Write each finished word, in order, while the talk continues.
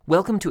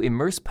Welcome to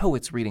Immerse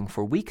Poets reading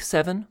for Week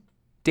 7,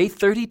 Day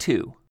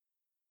 32.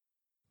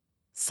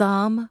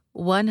 Psalm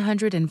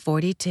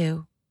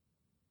 142.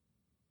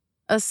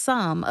 A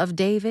psalm of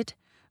David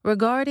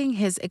regarding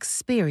his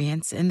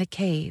experience in the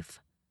cave.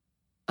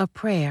 A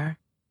prayer.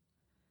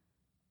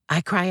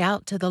 I cry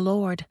out to the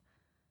Lord.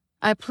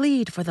 I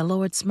plead for the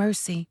Lord's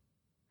mercy.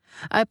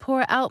 I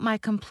pour out my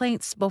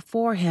complaints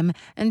before him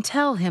and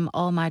tell him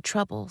all my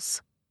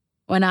troubles.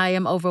 When I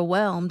am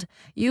overwhelmed,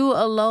 you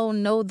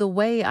alone know the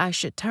way I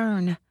should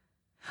turn.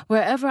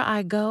 Wherever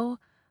I go,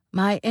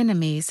 my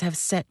enemies have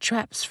set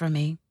traps for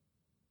me.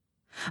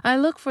 I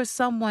look for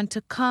someone to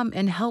come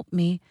and help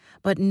me,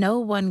 but no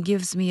one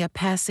gives me a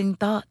passing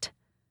thought.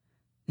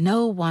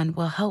 No one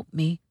will help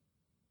me.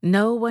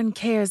 No one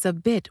cares a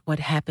bit what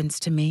happens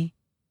to me.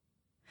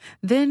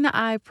 Then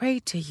I pray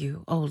to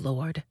you, O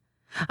Lord.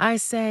 I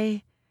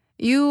say,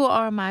 you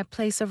are my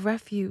place of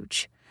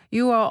refuge.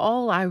 You are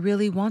all I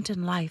really want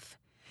in life.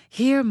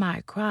 Hear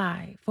my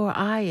cry, for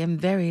I am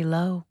very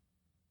low.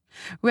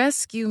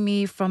 Rescue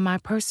me from my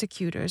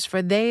persecutors,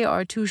 for they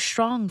are too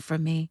strong for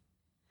me.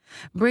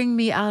 Bring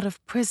me out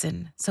of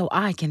prison so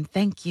I can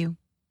thank you.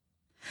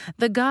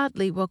 The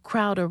godly will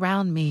crowd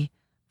around me,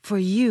 for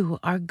you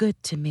are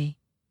good to me.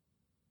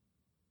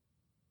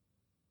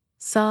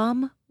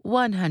 Psalm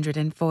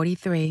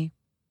 143.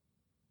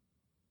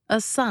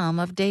 A Psalm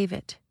of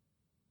David.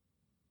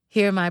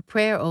 Hear my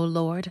prayer, O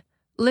Lord.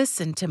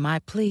 Listen to my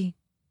plea.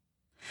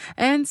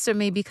 Answer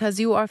me because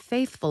you are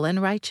faithful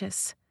and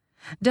righteous.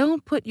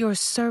 Don't put your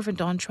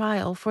servant on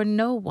trial, for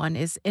no one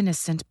is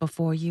innocent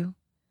before you.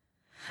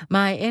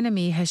 My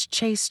enemy has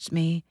chased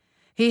me.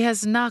 He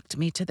has knocked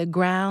me to the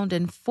ground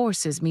and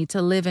forces me to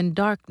live in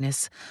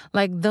darkness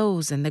like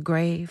those in the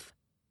grave.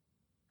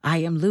 I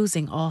am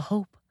losing all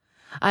hope.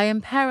 I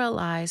am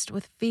paralyzed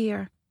with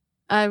fear.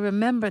 I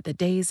remember the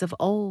days of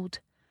old.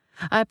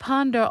 I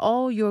ponder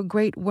all your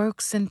great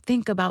works and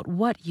think about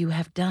what you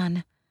have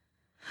done.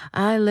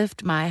 I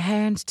lift my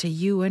hands to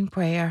you in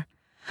prayer.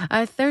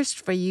 I thirst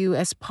for you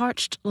as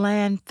parched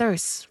land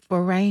thirsts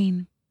for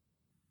rain.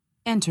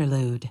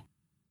 Interlude.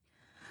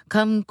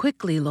 Come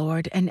quickly,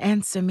 Lord, and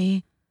answer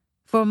me,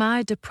 for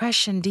my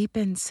depression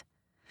deepens.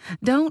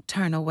 Don't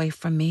turn away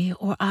from me,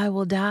 or I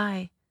will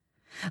die.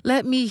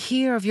 Let me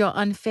hear of your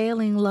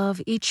unfailing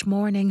love each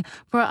morning,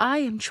 for I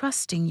am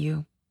trusting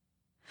you.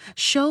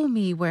 Show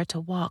me where to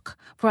walk,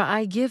 for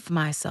I give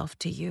myself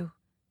to you.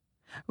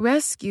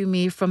 Rescue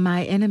me from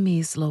my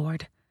enemies,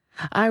 Lord.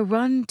 I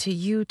run to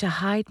you to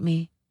hide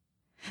me.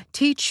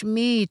 Teach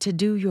me to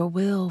do your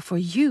will, for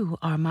you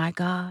are my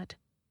God.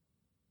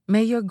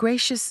 May your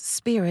gracious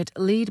Spirit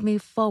lead me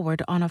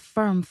forward on a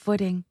firm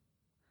footing.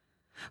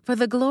 For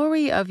the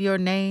glory of your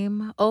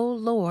name, O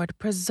Lord,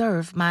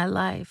 preserve my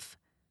life.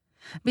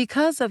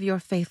 Because of your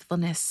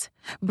faithfulness,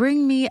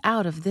 bring me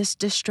out of this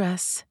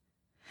distress.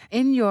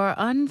 In your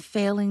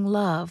unfailing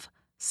love,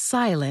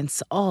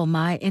 silence all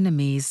my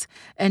enemies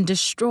and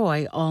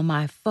destroy all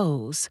my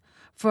foes,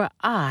 for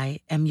I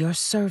am your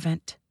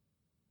servant.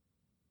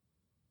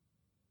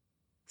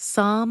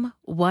 Psalm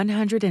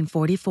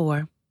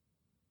 144.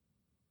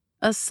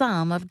 A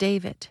Psalm of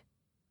David.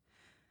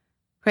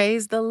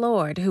 Praise the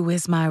Lord, who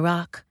is my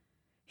rock.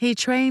 He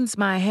trains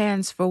my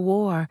hands for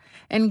war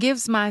and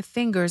gives my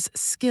fingers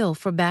skill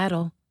for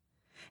battle.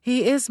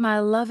 He is my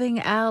loving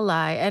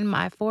ally and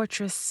my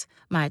fortress,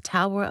 my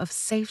tower of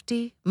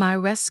safety, my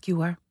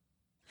rescuer.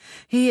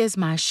 He is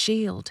my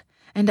shield,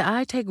 and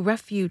I take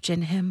refuge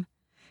in him.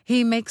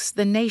 He makes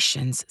the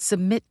nations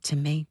submit to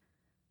me.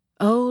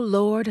 O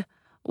Lord,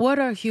 what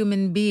are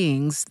human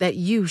beings that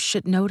you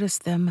should notice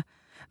them,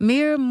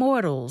 mere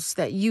mortals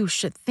that you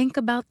should think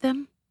about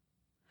them?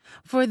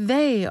 For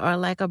they are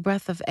like a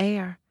breath of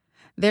air.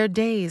 Their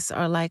days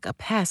are like a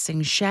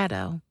passing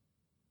shadow.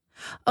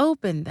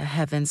 Open the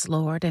heavens,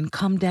 Lord, and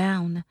come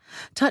down.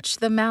 Touch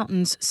the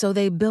mountains so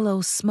they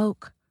billow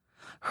smoke.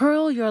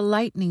 Hurl your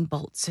lightning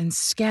bolts and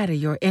scatter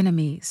your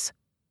enemies.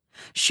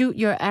 Shoot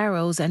your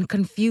arrows and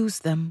confuse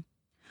them.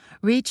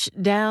 Reach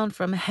down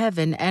from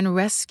heaven and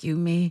rescue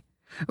me.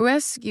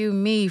 Rescue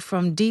me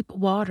from deep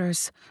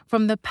waters,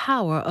 from the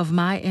power of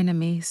my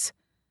enemies.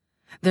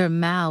 Their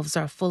mouths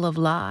are full of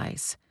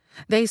lies.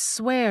 They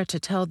swear to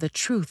tell the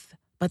truth,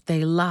 but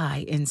they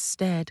lie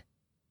instead.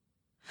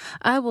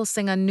 I will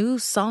sing a new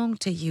song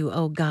to you,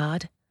 O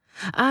God.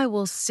 I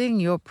will sing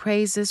your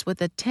praises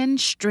with a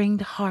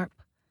 10-stringed harp,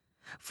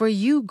 for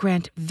you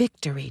grant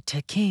victory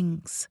to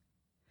kings.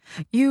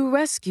 You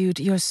rescued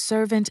your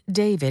servant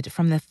David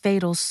from the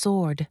fatal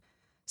sword.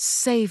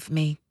 Save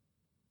me.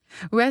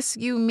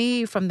 Rescue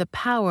me from the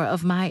power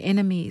of my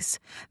enemies.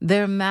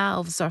 Their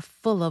mouths are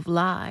full of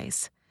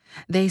lies.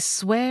 They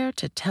swear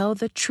to tell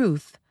the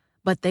truth,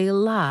 but they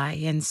lie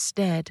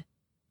instead.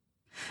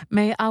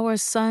 May our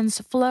sons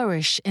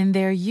flourish in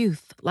their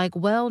youth like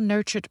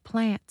well-nurtured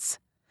plants.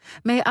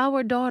 May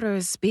our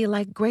daughters be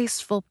like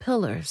graceful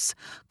pillars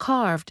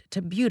carved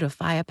to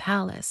beautify a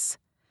palace.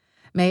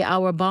 May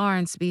our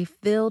barns be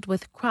filled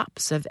with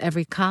crops of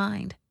every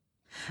kind.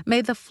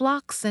 May the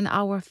flocks in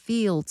our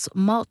fields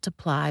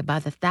multiply by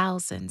the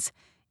thousands,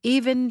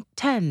 even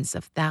tens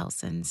of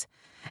thousands,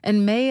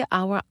 and may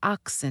our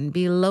oxen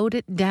be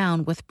loaded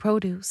down with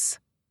produce.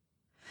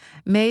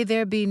 May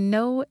there be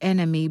no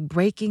enemy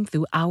breaking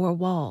through our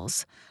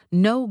walls,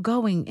 no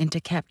going into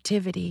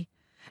captivity,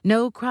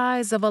 no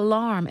cries of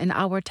alarm in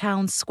our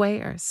town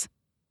squares.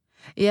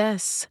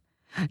 Yes,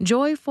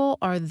 joyful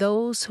are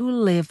those who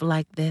live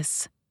like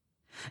this.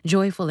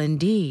 Joyful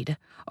indeed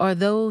are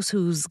those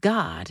whose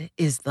God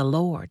is the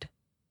Lord.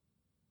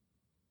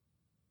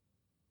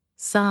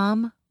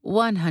 Psalm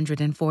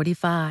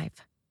 145.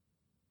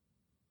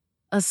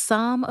 A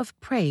psalm of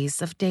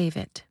praise of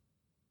David.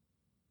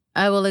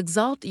 I will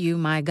exalt you,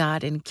 my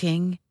God and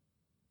King,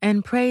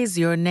 and praise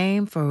your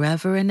name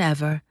forever and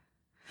ever.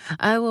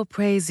 I will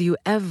praise you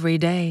every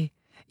day.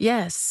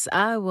 Yes,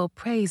 I will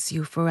praise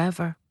you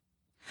forever.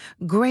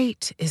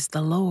 Great is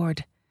the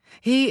Lord.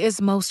 He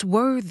is most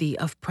worthy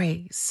of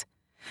praise.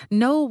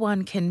 No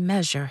one can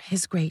measure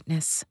his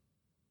greatness.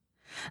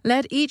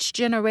 Let each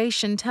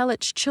generation tell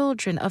its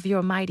children of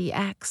your mighty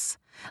acts.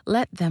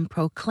 Let them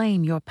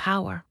proclaim your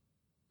power.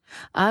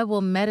 I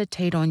will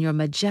meditate on your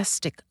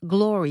majestic,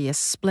 glorious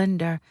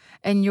splendor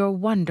and your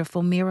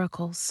wonderful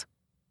miracles.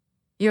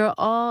 Your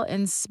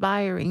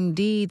awe-inspiring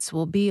deeds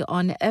will be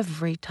on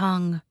every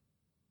tongue.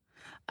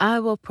 I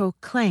will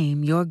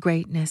proclaim your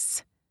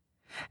greatness.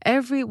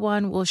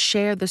 Everyone will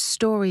share the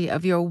story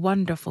of your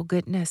wonderful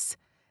goodness.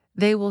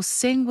 They will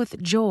sing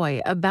with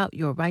joy about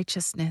your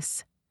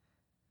righteousness.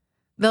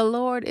 The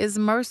Lord is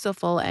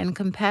merciful and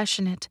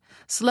compassionate,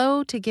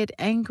 slow to get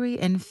angry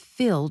and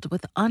filled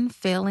with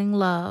unfailing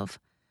love.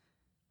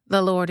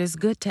 The Lord is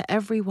good to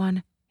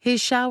everyone. He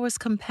showers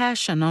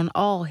compassion on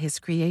all his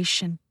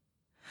creation.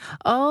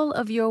 All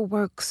of your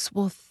works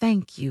will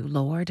thank you,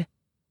 Lord,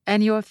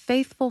 and your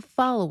faithful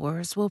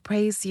followers will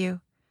praise you.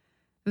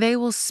 They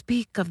will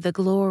speak of the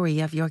glory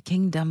of your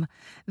kingdom.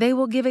 They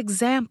will give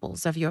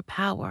examples of your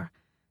power.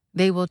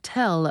 They will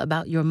tell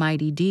about your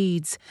mighty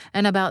deeds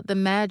and about the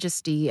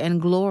majesty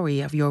and glory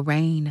of your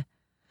reign.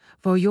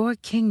 For your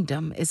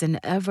kingdom is an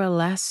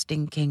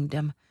everlasting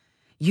kingdom.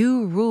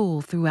 You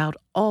rule throughout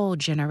all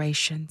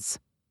generations.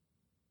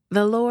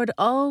 The Lord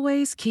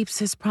always keeps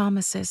his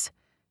promises.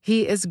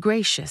 He is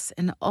gracious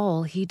in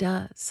all he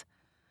does.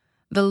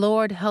 The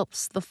Lord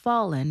helps the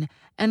fallen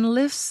and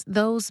lifts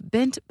those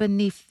bent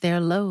beneath their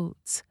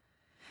loads.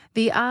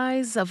 The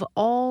eyes of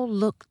all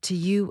look to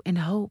you in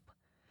hope.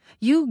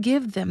 You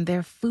give them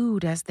their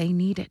food as they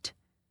need it.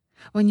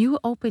 When you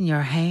open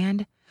your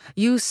hand,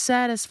 you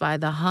satisfy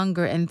the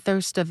hunger and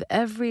thirst of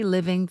every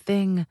living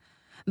thing.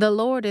 The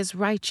Lord is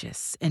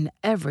righteous in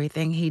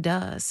everything he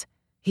does.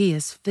 He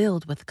is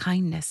filled with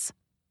kindness.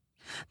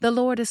 The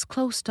Lord is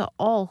close to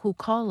all who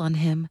call on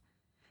him.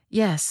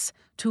 Yes,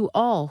 to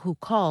all who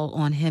call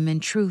on him in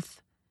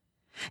truth.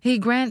 He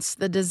grants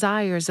the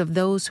desires of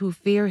those who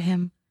fear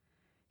him.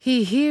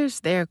 He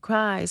hears their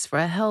cries for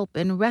help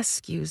and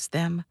rescues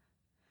them.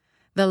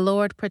 The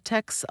Lord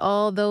protects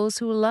all those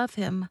who love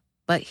him,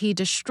 but he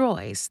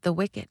destroys the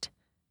wicked.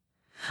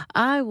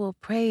 I will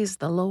praise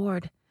the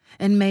Lord,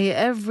 and may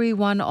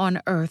everyone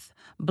on earth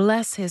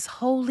bless his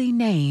holy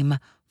name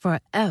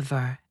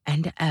forever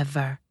and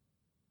ever.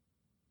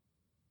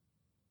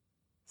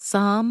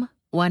 Psalm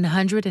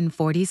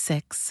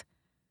 146.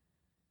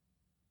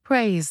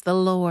 Praise the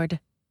Lord.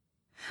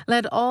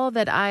 Let all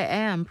that I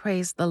am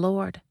praise the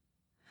Lord.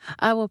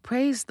 I will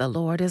praise the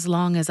Lord as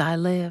long as I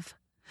live.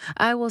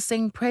 I will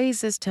sing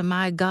praises to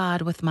my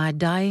God with my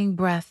dying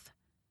breath.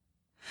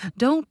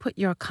 Don't put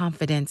your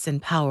confidence in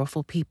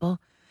powerful people.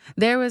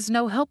 There is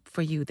no help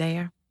for you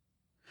there.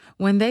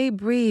 When they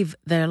breathe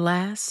their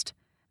last,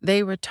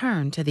 they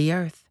return to the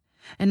earth,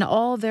 and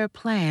all their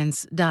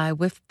plans die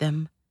with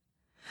them.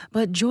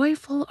 But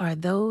joyful are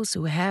those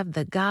who have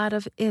the God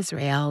of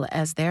Israel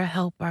as their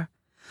helper,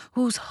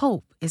 whose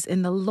hope is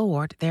in the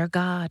Lord their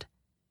God.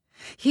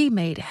 He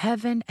made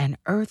heaven and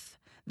earth,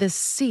 the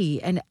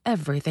sea and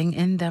everything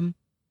in them.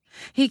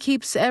 He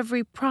keeps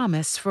every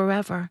promise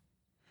forever.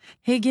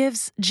 He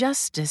gives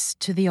justice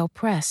to the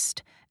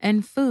oppressed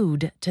and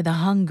food to the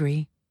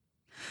hungry.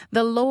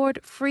 The Lord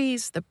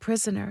frees the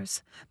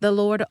prisoners. The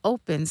Lord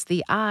opens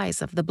the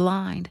eyes of the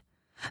blind.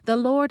 The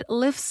Lord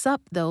lifts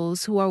up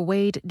those who are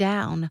weighed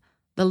down.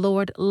 The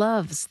Lord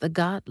loves the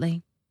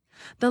godly.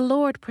 The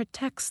Lord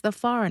protects the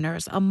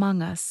foreigners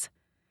among us.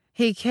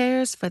 He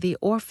cares for the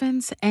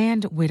orphans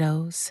and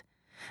widows,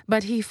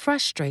 but he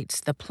frustrates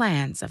the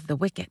plans of the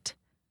wicked.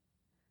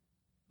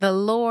 The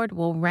Lord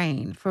will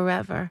reign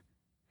forever.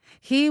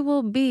 He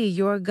will be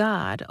your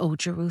God, O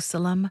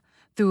Jerusalem,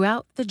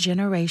 throughout the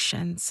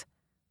generations.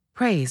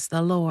 Praise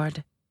the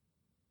Lord.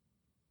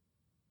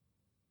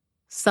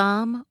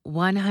 Psalm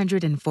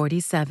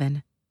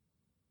 147.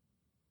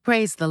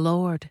 Praise the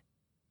Lord.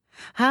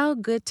 How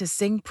good to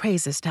sing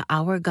praises to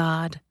our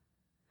God.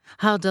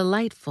 How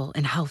delightful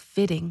and how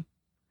fitting.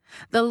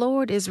 The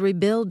Lord is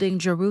rebuilding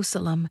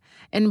Jerusalem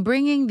and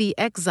bringing the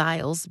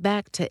exiles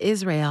back to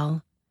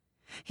Israel.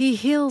 He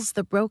heals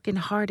the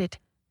brokenhearted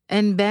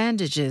and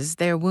bandages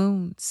their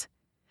wounds.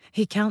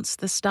 He counts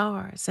the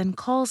stars and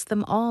calls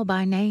them all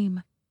by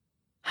name.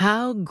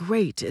 How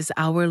great is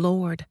our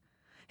Lord!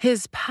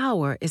 His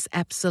power is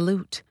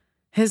absolute.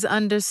 His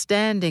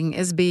understanding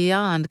is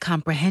beyond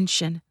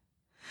comprehension.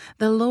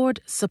 The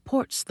Lord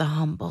supports the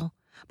humble,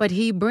 but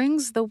he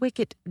brings the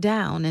wicked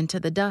down into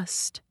the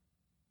dust.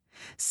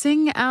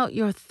 Sing out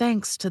your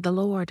thanks to the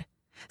Lord.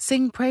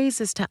 Sing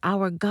praises to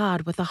our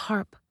God with a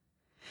harp.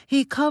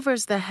 He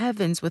covers the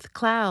heavens with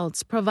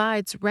clouds,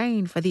 provides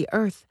rain for the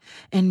earth,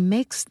 and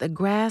makes the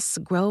grass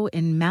grow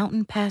in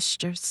mountain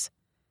pastures.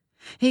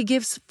 He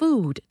gives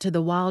food to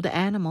the wild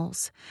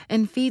animals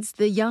and feeds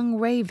the young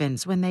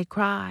ravens when they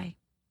cry.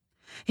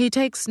 He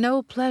takes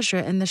no pleasure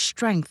in the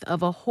strength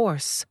of a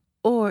horse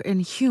or in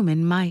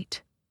human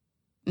might.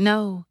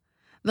 No,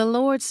 the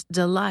Lord's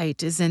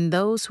delight is in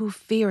those who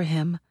fear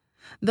him,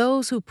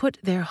 those who put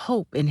their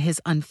hope in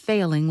his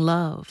unfailing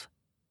love.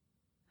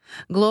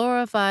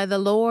 Glorify the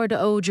Lord,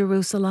 O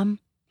Jerusalem.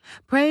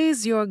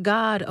 Praise your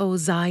God, O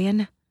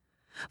Zion.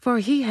 For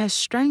he has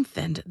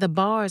strengthened the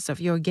bars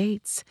of your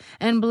gates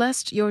and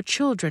blessed your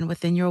children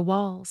within your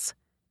walls.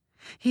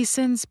 He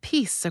sends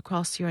peace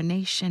across your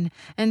nation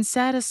and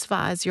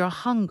satisfies your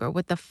hunger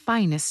with the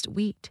finest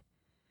wheat.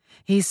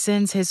 He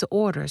sends his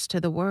orders to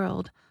the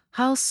world.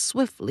 How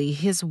swiftly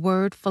his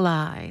word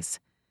flies.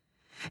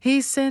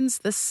 He sends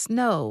the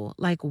snow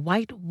like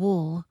white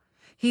wool.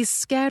 He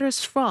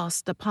scatters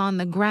frost upon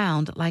the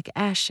ground like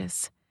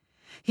ashes.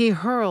 He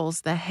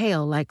hurls the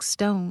hail like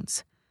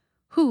stones.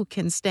 Who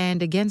can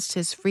stand against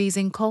his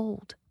freezing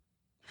cold?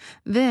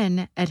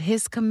 Then, at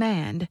his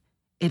command,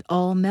 it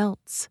all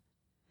melts.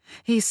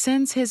 He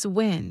sends his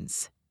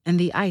winds, and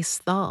the ice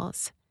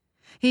thaws.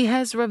 He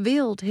has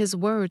revealed his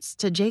words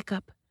to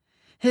Jacob,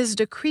 his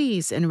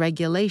decrees and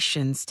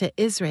regulations to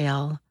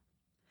Israel.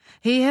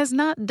 He has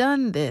not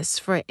done this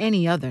for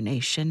any other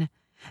nation.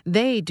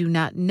 They do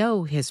not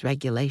know his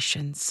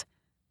regulations.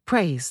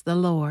 Praise the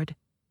Lord.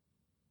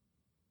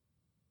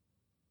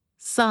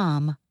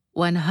 Psalm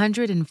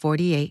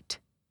 148.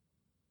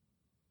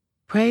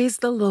 Praise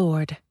the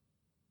Lord.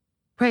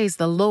 Praise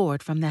the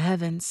Lord from the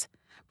heavens.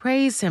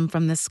 Praise him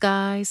from the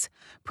skies.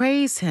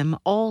 Praise him,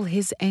 all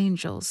his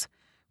angels.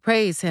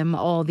 Praise him,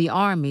 all the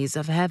armies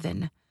of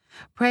heaven.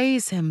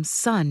 Praise him,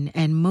 sun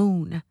and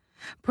moon.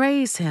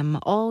 Praise him,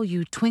 all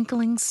you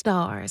twinkling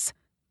stars.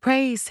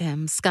 Praise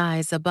him,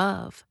 skies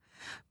above.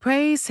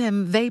 Praise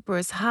him,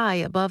 vapors high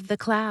above the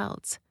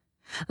clouds.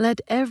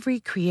 Let every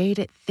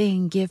created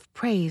thing give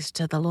praise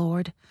to the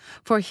Lord,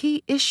 for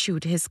he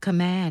issued his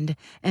command,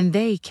 and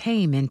they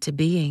came into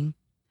being.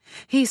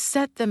 He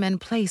set them in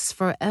place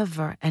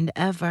forever and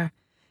ever.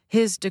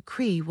 His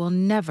decree will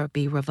never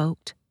be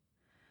revoked.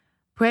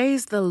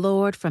 Praise the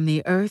Lord from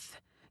the earth,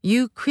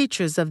 you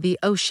creatures of the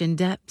ocean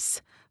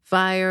depths,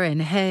 fire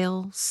and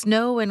hail,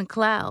 snow and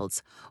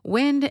clouds,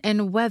 wind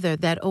and weather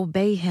that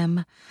obey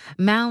him,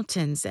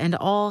 mountains and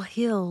all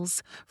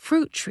hills,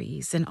 fruit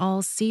trees and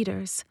all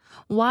cedars,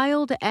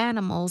 wild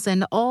animals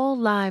and all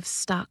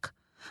livestock,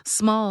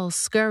 small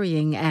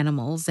scurrying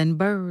animals and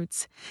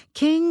birds,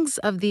 kings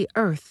of the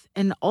earth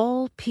and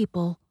all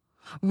people,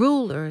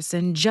 rulers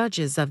and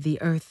judges of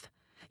the earth,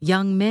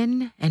 young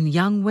men and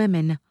young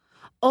women,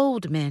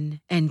 old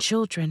men and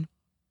children.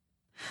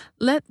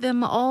 Let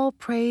them all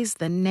praise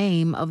the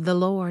name of the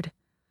Lord,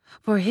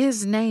 for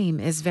his name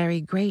is very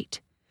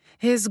great.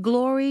 His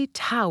glory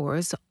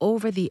towers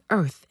over the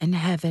earth and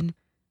heaven.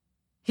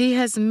 He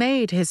has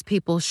made his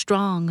people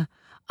strong,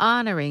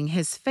 honoring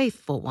his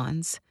faithful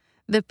ones,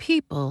 the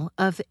people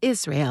of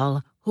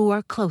Israel who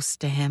are close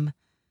to him.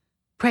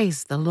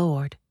 Praise the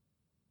Lord.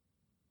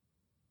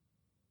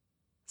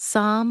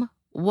 Psalm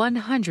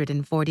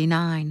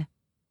 149.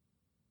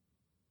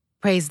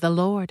 Praise the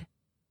Lord.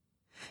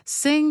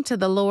 Sing to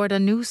the Lord a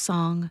new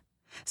song.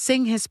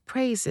 Sing his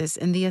praises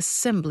in the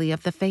assembly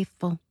of the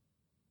faithful.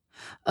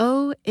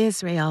 O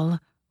Israel,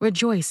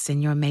 rejoice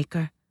in your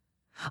Maker.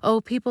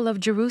 O people of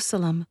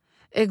Jerusalem,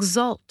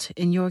 exult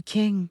in your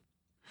King.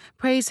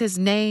 Praise his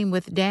name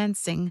with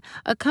dancing,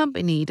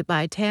 accompanied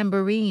by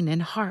tambourine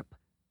and harp.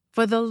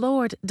 For the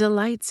Lord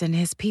delights in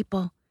his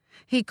people.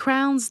 He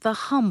crowns the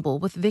humble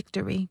with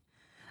victory.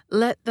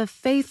 Let the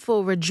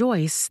faithful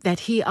rejoice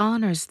that he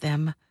honors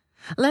them.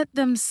 Let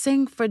them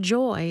sing for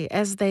joy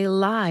as they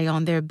lie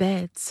on their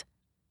beds.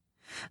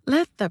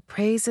 Let the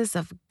praises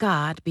of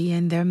God be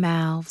in their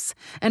mouths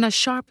and a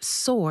sharp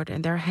sword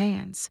in their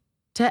hands,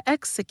 to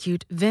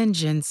execute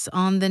vengeance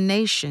on the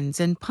nations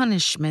and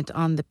punishment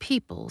on the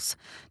peoples,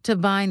 to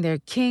bind their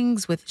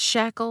kings with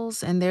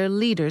shackles and their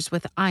leaders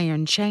with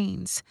iron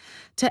chains,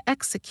 to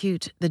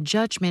execute the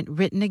judgment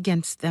written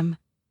against them.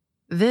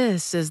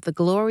 This is the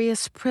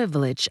glorious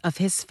privilege of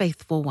his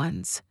faithful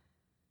ones.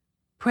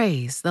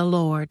 Praise the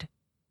Lord.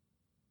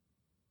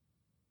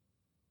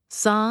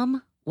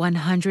 Psalm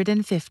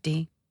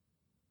 150.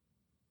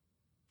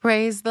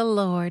 Praise the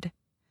Lord.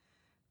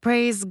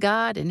 Praise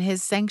God in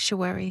his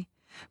sanctuary.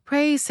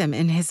 Praise him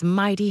in his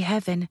mighty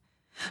heaven.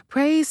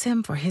 Praise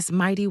him for his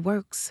mighty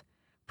works.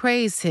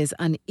 Praise his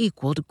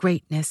unequaled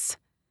greatness.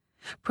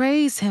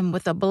 Praise him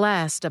with the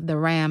blast of the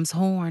ram's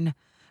horn.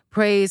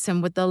 Praise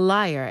him with the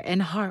lyre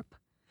and harp.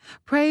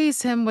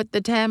 Praise him with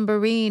the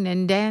tambourine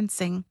and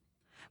dancing.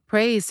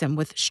 Praise him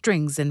with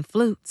strings and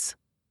flutes.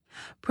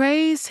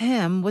 Praise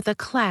him with a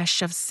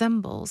clash of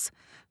cymbals.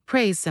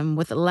 Praise him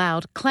with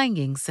loud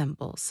clanging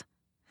cymbals.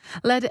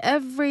 Let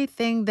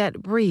everything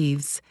that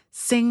breathes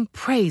sing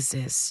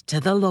praises to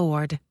the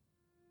Lord.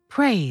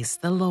 Praise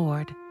the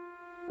Lord.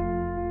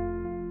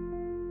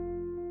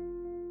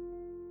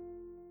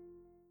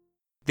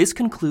 This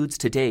concludes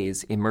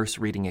today's Immerse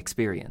Reading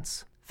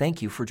Experience.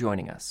 Thank you for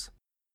joining us.